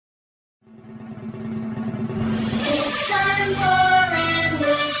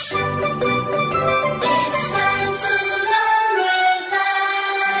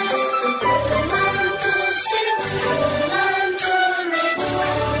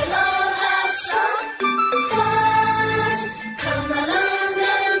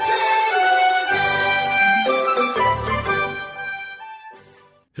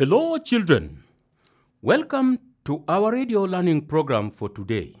Hello, children. Welcome to our radio learning program for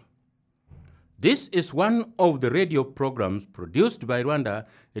today. This is one of the radio programs produced by Rwanda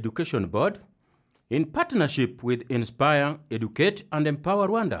Education Board in partnership with Inspire, Educate and Empower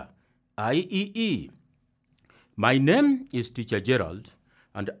Rwanda, IEE. My name is Teacher Gerard,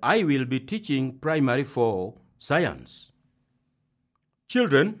 and I will be teaching Primary 4 Science.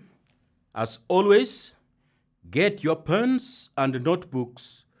 Children, as always, get your pens and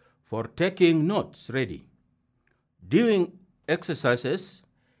notebooks for taking notes ready, doing exercises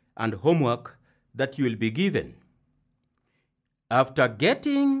and homework that you will be given. After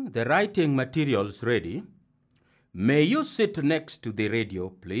getting the writing materials ready, may you sit next to the radio,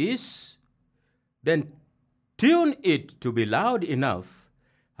 please? Then tune it to be loud enough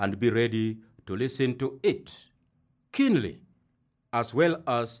and be ready to listen to it keenly, as well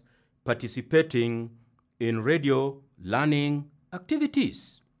as participating in radio learning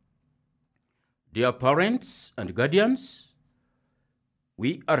activities. Dear parents and guardians,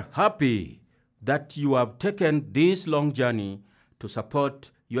 we are happy that you have taken this long journey to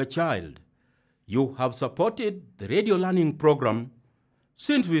support your child. You have supported the radio learning program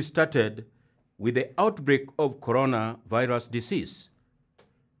since we started with the outbreak of coronavirus disease.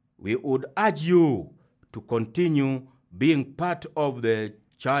 We would urge you to continue being part of the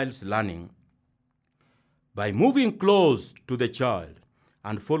child's learning by moving close to the child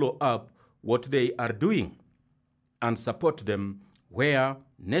and follow up what they are doing and support them where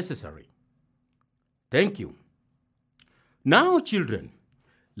necessary. Thank you. Now, children,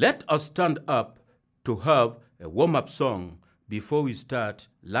 let us stand up to have a warm-up song before we start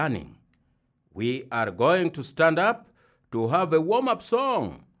learning. We are going to stand up to have a warm-up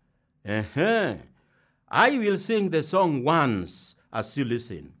song. I will sing the song once as you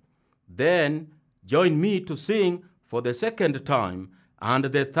listen. Then join me to sing for the second time and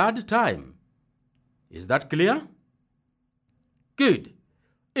the third time. Is that clear? Good.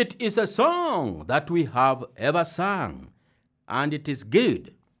 It is a song that we have ever sung, and it is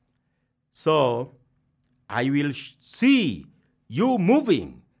good. So I will see you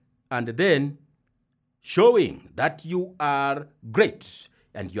moving and then showing that you are great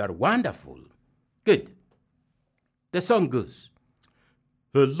and you are wonderful. Good. The song goes,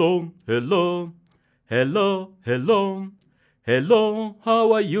 hello, hello, hello, hello, hello,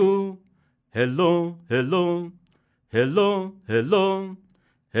 how are you? Hello, hello, hello, hello,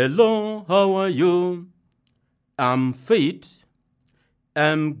 hello, how are you? I'm fit,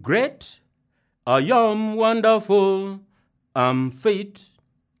 I'm great, I am wonderful. I'm fit,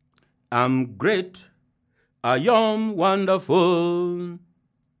 I'm great, I am wonderful.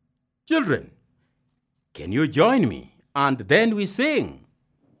 Children, can you join me? And then we sing.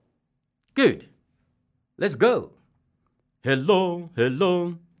 Good. Let's go. Hello,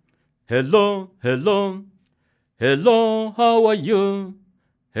 hello, hello, hello, hello, how are you?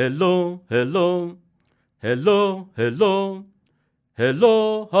 Hello, hello, hello, hello,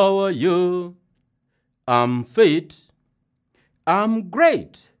 hello, how are you? I'm fit, I'm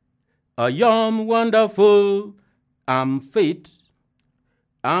great, I am wonderful. I'm fit,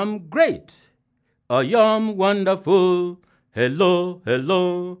 I'm great, I am wonderful. Hello,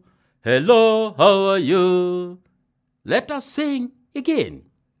 hello, hello, how are you? Let us sing again.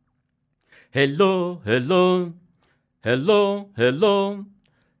 Hello, hello, hello, hello,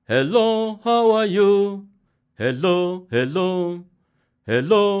 hello, how are you? Hello, hello,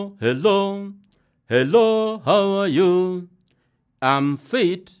 hello, hello, hello, how are you? I'm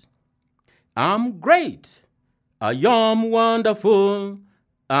fit, I'm great, I am wonderful.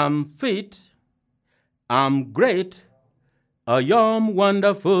 I'm fit, I'm great, I am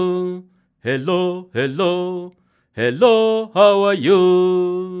wonderful. Hello, hello, hello, how are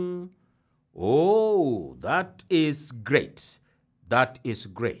you? Oh, that is great. That is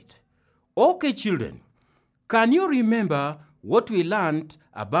great. Okay, children, can you remember what we learned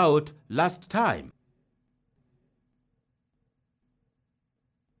about last time?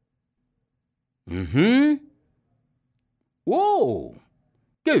 Whoa,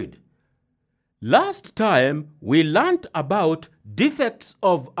 good. Last time we learned about defects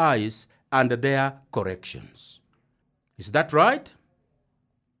of eyes and their corrections. Is that right?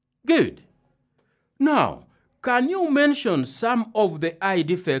 Good. Now, can you mention some of the eye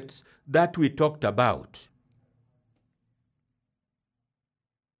defects that we talked about?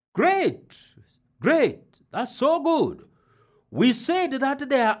 Great, great. That's so good. We said that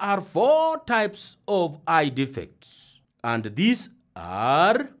there are 4 types of eye defects, and these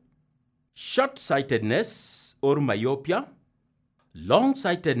are short-sightedness or myopia,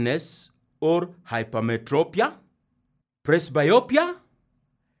 long-sightedness or hypermetropia, presbyopia,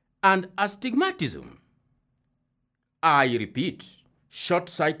 and astigmatism. I repeat,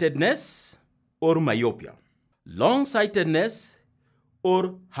 short-sightedness or myopia, long-sightedness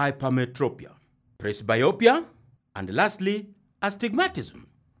or hypermetropia, presbyopia, and lastly, astigmatism.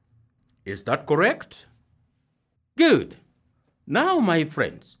 Is that correct? Good. Now, my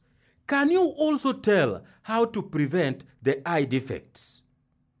friends, can you also tell how to prevent the eye defects?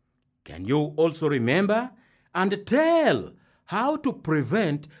 Can you also remember and tell how to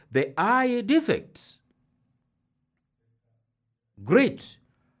prevent the eye defects? Great.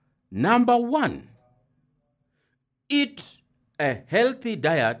 Number 1, eat a healthy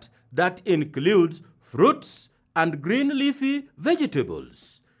diet that includes fruits and green leafy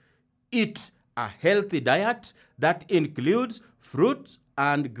vegetables. Eat a healthy diet that includes fruits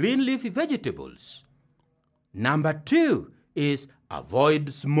and green leafy vegetables. Number 2 is avoid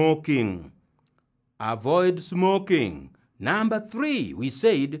smoking. Avoid smoking. Number 3, we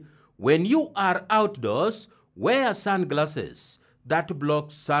said, when you are outdoors, wear sunglasses that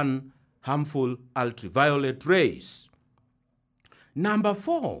block sun harmful ultraviolet rays. Number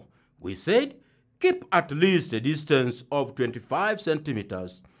 4, we said, keep at least a distance of 25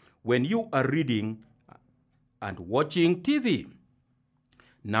 centimeters when you are reading and watching TV.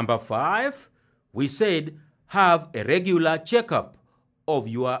 Number 5, we said, have a regular checkup of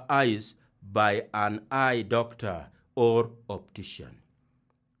your eyes by an eye doctor or optician.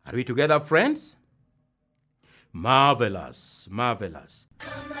 Are we together, friends? Marvelous, marvelous.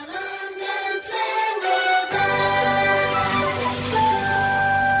 Come along and play with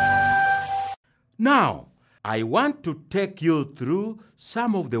us. Now, I want to take you through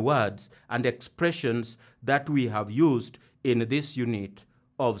some of the words and expressions that we have used in this unit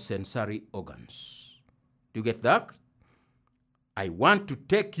of sensory organs. Do you get that? I want to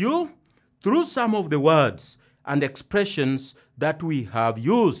take you through some of the words and expressions that we have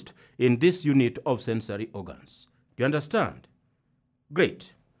used in this unit of sensory organs. Do you understand?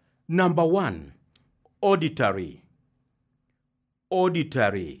 Great. Number 1, auditory.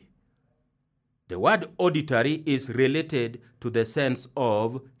 Auditory. The word auditory is related to the sense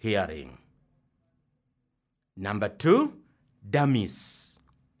of hearing. Number 2, dermis.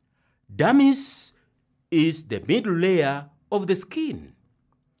 Dermis is the middle layer of the skin.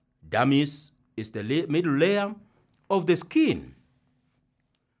 Dermis is the middle layer of the skin.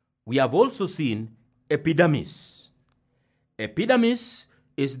 We have also seen epidermis. Epidermis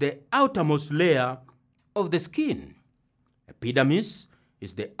is the outermost layer of the skin. Epidermis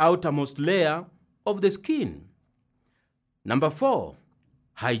is the outermost layer of the skin. Number 4,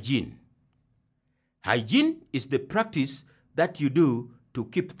 hygiene. Hygiene is the practice that you do to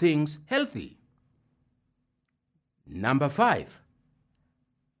keep things healthy. Number 5,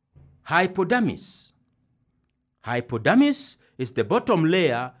 hypodermis. Hypodermis is the bottom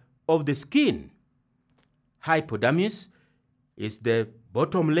layer of the skin. Hypodermis is the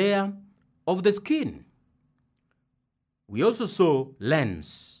bottom layer of the skin. We also saw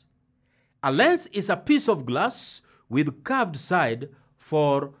lens. A lens is a piece of glass with curved side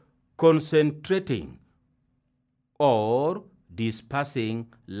for concentrating or dispersing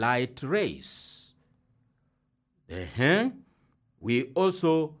light rays. We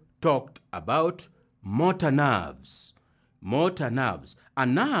also talked about motor nerves. Motor nerves, a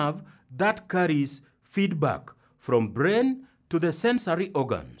nerve that carries feedback from brain to the sensory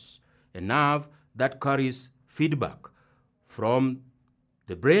organs. A nerve that carries feedback from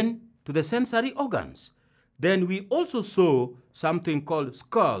the brain to the sensory organs. Then we also saw something called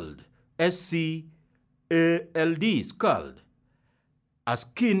scald, S-C-A-L-D, scald, a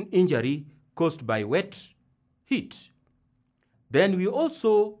skin injury caused by wet heat. Then we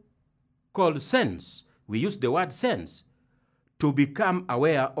also called sense. We use the word sense. To become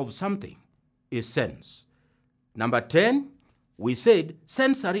aware of something is sense. Number 10, we said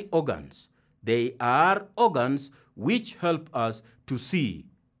sensory organs. They are organs which help us to see,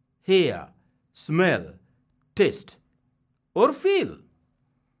 hear, smell, taste, or feel.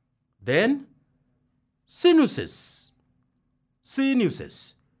 Then, sinuses.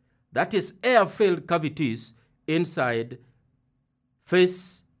 Sinuses, that is air-filled cavities inside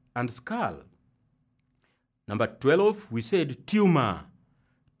face and skull. Number 12, we said tumor.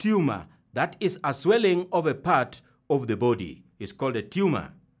 Tumor, that is a swelling of a part of the body, is called a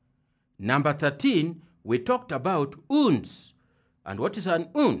tumor. Number 13, we talked about wounds. And what is an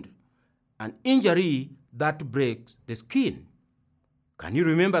wound? An injury that breaks the skin. Can you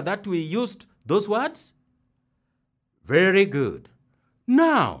remember that we used those words? Very good.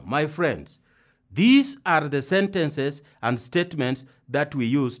 Now, my friends, these are the sentences and statements that we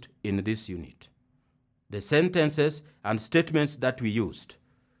used in this unit. The sentences and statements that we used.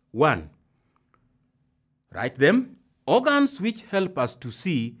 1. Write them. Organs which help us to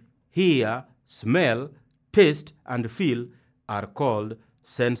see, hear, smell, taste, and feel are called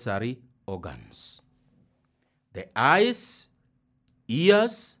sensory organs. The eyes,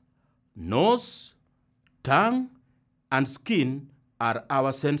 ears, nose, tongue, and skin are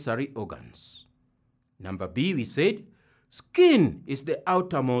our sensory organs. Number B, we said, skin is the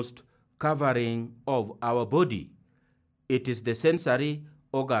outermost covering of our body. It is the sensory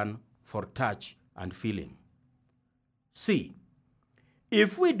organ for touch and feeling. C,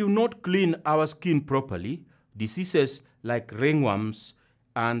 if we do not clean our skin properly, diseases like ringworms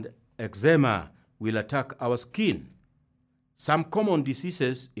and eczema will attack our skin. Some common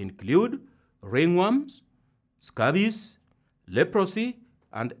diseases include ringworms, scabies, leprosy,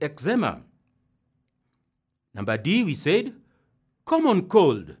 and eczema. Number D, we said, common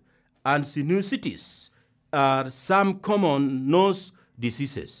cold and sinusitis are some common nose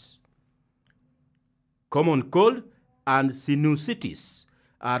diseases. Common cold and sinusitis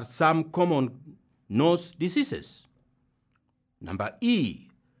are some common nose diseases. Number E,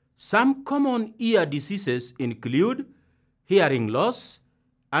 some common ear diseases include hearing loss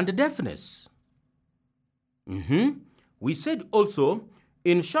and deafness. We said also,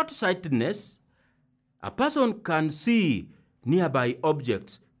 in short-sightedness, a person can see nearby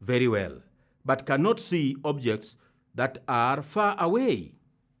objects very well, but cannot see objects that are far away.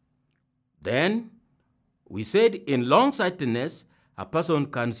 Then, we said in long-sightedness, a person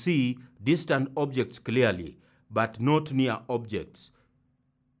can see distant objects clearly, but not near objects.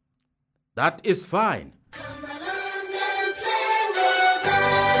 That is fine. Come along and play with us.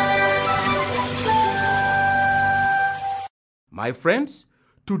 My friends,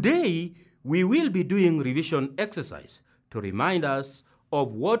 today we will be doing revision exercise to remind us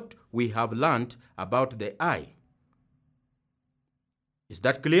of what we have learned about the eye. Is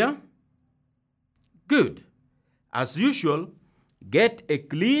that clear? Good. As usual, get a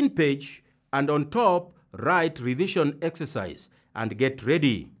clean page and on top write revision exercise and get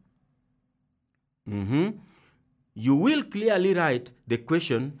ready. You will clearly write the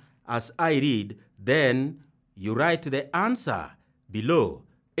question as I read, then you write the answer below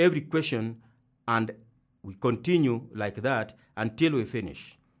every question, and we continue like that until we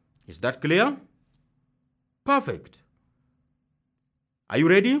finish. Is that clear? Perfect. Are you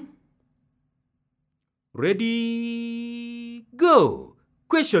ready? Ready, go.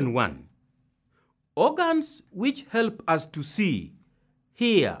 Question 1. Organs which help us to see,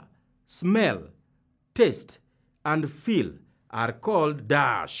 hear, smell, taste, and feel are called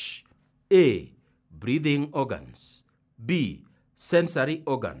dash. A, breathing organs. B, sensory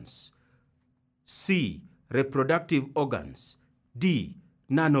organs. C, reproductive organs. D,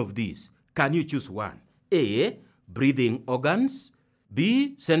 none of these. Can you choose one? A, breathing organs.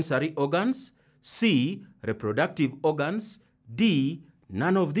 B, sensory organs. C, reproductive organs. D,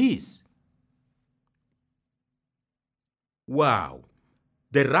 none of these. Wow.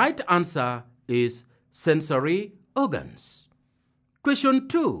 The right answer is sensory organs. Question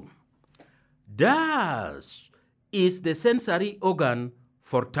 2. Dash is the sensory organ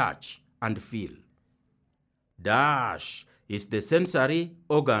for touch and feel. Dash is the sensory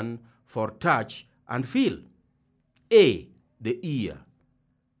organ for touch and feel. A, the ear.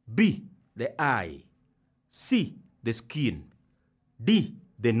 B, the eye. C, the skin. D,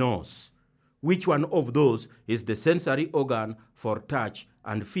 the nose. Which one of those is the sensory organ for touch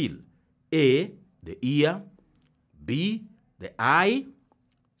and feel? A, the ear. B, the eye.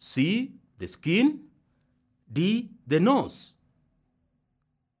 C, the skin. D, the nose.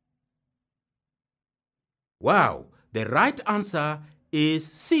 Wow, the right answer is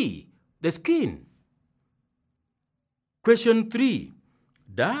C, the skin. Question 3.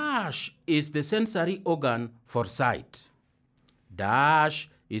 Dash is the sensory organ for sight. Dash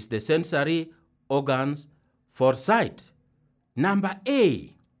is the sensory organs for sight. Number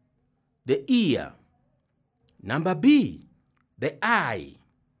A, the ear. Number B, the eye.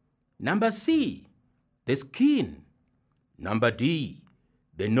 Number C, the skin. Number D,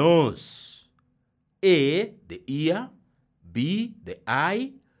 the nose. A, the ear. B, the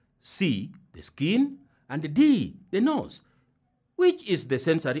eye. C, the skin. And D, the nose. Which is the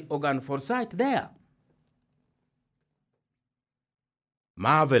sensory organ for sight there?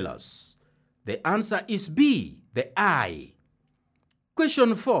 Marvelous. The answer is B, the eye.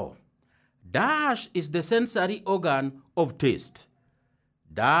 Question 4. Dash is the sensory organ of taste.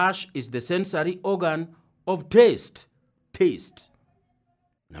 Dash is the sensory organ of taste. Taste.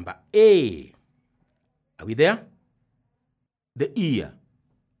 Number A. Are we there? The ear.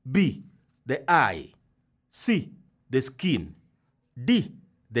 B, the eye. C, the skin. D,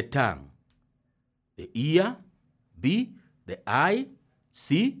 the tongue. The ear. B, the eye.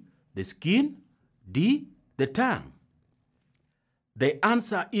 C, the skin. D, the tongue. The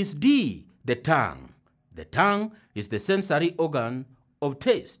answer is D, the tongue. The tongue is the sensory organ of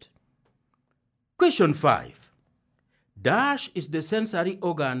taste. Question 5. Dash is the sensory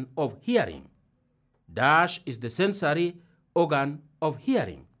organ of hearing. Dash is the sensory organ of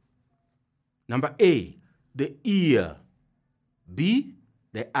hearing. Number A, the ear. B,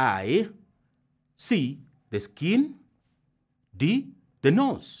 the eye. C, the skin. D, the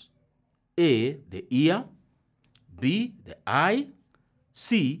nose. A, the ear. B, the eye.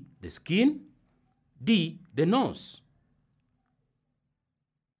 C, the skin. D, the nose.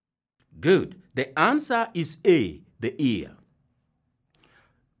 Good. The answer is A, the ear.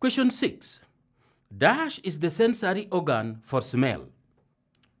 Question 6. Dash is the sensory organ for smell.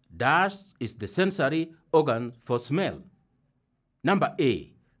 Dash is the sensory organ for smell. Number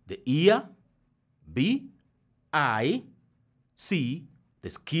A, the ear. B, eye. C, the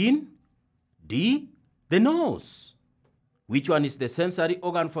skin. D, the nose. Which one is the sensory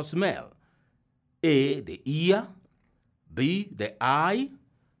organ for smell? A, the ear. B, the eye.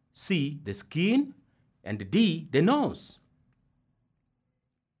 C, the skin. And D, the nose.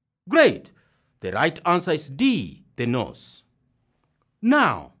 Great. The right answer is D, the nose.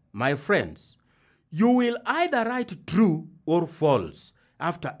 Now, my friends, you will either write true or false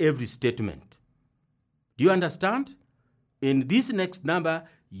after every statement. Do you understand? In this next number,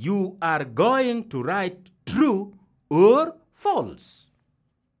 you are going to write true or false.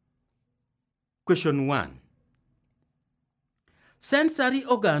 Question 1. Sensory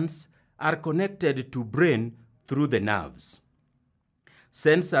organs are connected to brain through the nerves.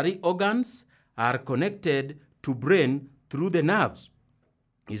 Sensory organs are connected to brain through the nerves.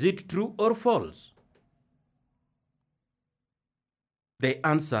 Is it true or false? The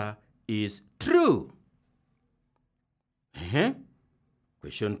answer is true.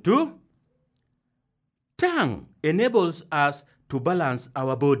 Question 2. Tongue enables us to balance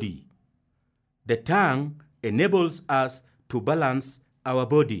our body. The tongue enables us to balance our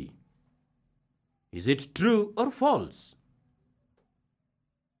body. Is it true or false?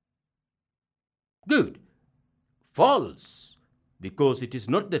 Good. False. Because it is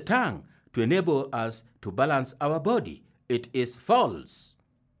not the tongue to enable us to balance our body. It is false.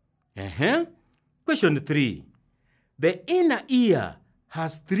 Question 3. The inner ear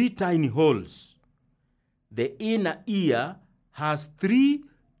has 3 tiny holes. The inner ear has 3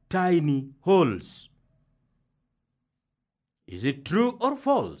 tiny holes. Is it true or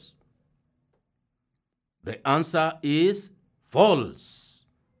false? The answer is false.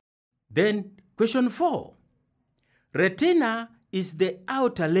 Then question 4. Retina is the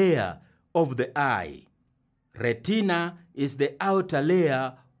outer layer of the eye. Retina is the outer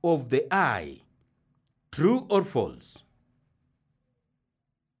layer of the eye. True or false?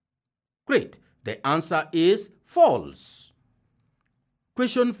 Great. The answer is false.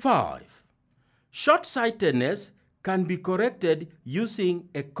 Question 5. Short-sightedness can be corrected using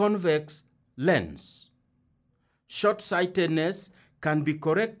a convex lens. Short-sightedness can be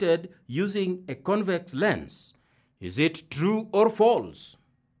corrected using a convex lens. Is it true or false?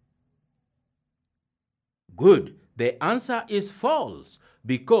 Good. The answer is false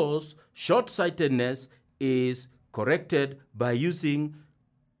because short-sightedness is corrected by using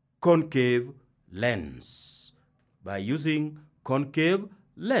concave lens. By using concave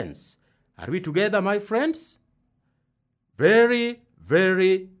lens. Are we together, my friends? Very,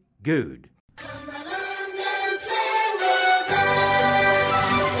 very good. Come along and play with us.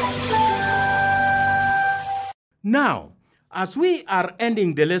 Now, as we are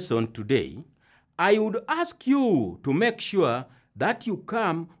ending the lesson today, I would ask you to make sure that you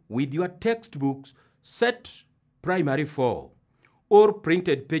come with your textbooks set primary 4 or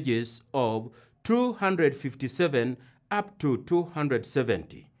printed pages of 257 up to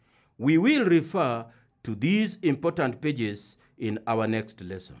 270. We will refer to these important pages in our next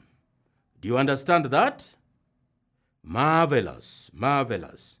lesson. Do you understand that? Marvelous,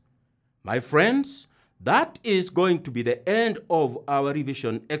 marvelous. My friends, that is going to be the end of our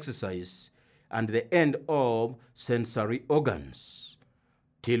revision exercise and the end of sensory organs.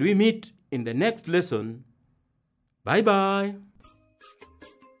 Till we meet in the next lesson, bye-bye.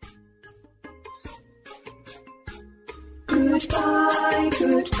 Goodbye,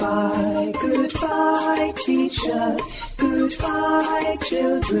 goodbye, goodbye, teacher. Goodbye,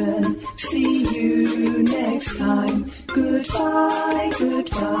 children. See you next time. Goodbye,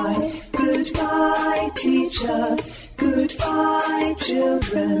 goodbye, goodbye, teacher. Goodbye,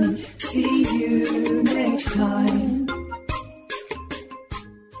 children. See you next time.